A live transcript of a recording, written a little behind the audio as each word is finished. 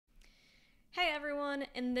Hey everyone!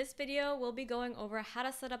 In this video, we'll be going over how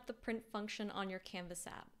to set up the print function on your Canvas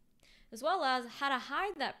app, as well as how to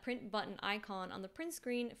hide that print button icon on the print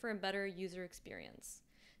screen for a better user experience.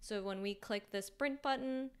 So when we click this print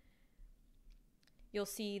button, you'll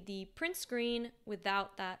see the print screen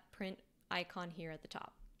without that print icon here at the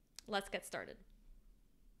top. Let's get started.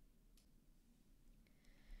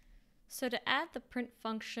 So to add the print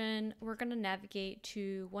function, we're going to navigate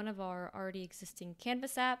to one of our already existing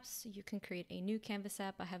Canvas apps. You can create a new Canvas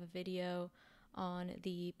app. I have a video on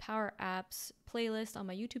the Power Apps playlist on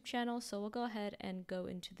my YouTube channel. So we'll go ahead and go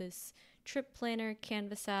into this Trip Planner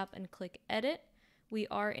Canvas app and click Edit. We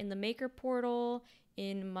are in the Maker portal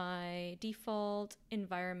in my default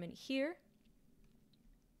environment here.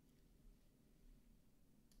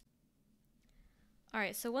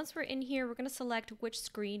 Alright, so once we're in here, we're going to select which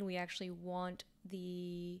screen we actually want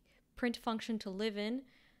the print function to live in.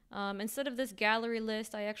 Instead of this gallery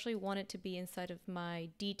list, I actually want it to be inside of my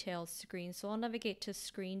details screen. So I'll navigate to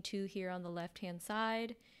screen 2 here on the left-hand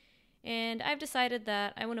side. And I've decided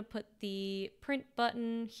that I want to put the print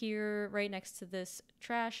button here right next to this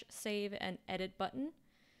trash, save, and edit button.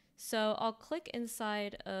 So I'll click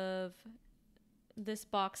inside of this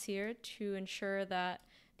box here to ensure that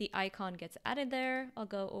the icon gets added there. I'll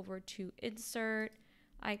go over to Insert,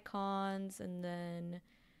 Icons, and then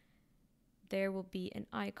there will be an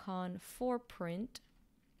icon for print.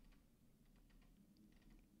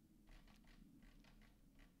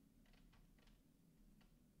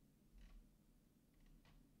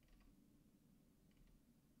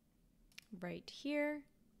 Right here.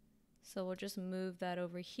 So we'll just move that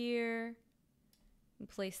over here and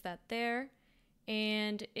place that there.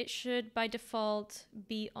 And it should by default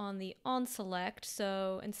be on the on select.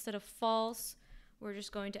 So instead of false, we're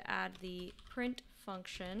just going to add the print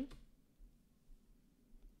function.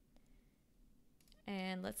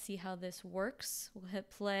 And let's see how this works. We'll hit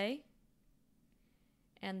play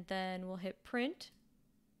and then we'll hit print.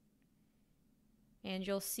 And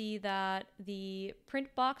you'll see that the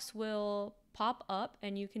print box will pop up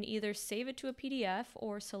and you can either save it to a PDF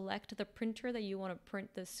or select the printer that you want to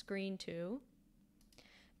print the screen to.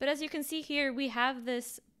 But as you can see here, we have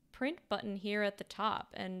this print button here at the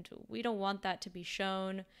top, and we don't want that to be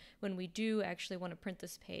shown when we do actually want to print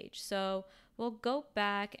this page. So we'll go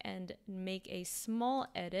back and make a small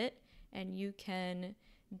edit, and you can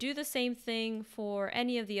do the same thing for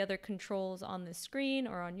any of the other controls on this screen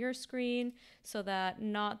or on your screen so that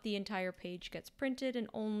not the entire page gets printed and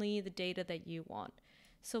only the data that you want.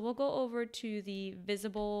 So we'll go over to the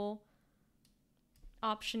visible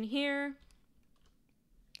option here.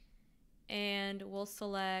 And we'll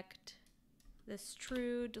select this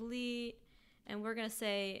true, delete, and we're going to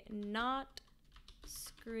say not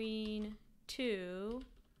screen 2,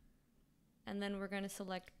 and then we're going to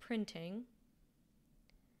select printing.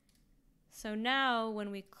 So now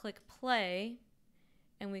when we click play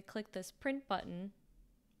and we click this print button,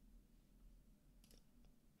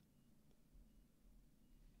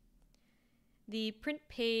 the print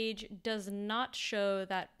page does not show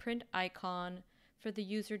that print icon for the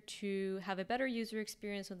user to have a better user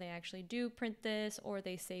experience when they actually do print this or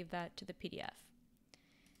they save that to the PDF.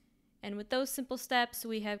 And with those simple steps,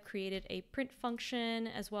 we have created a print function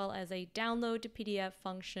as well as a download to PDF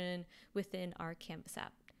function within our Canvas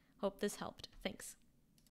app. Hope this helped. Thanks.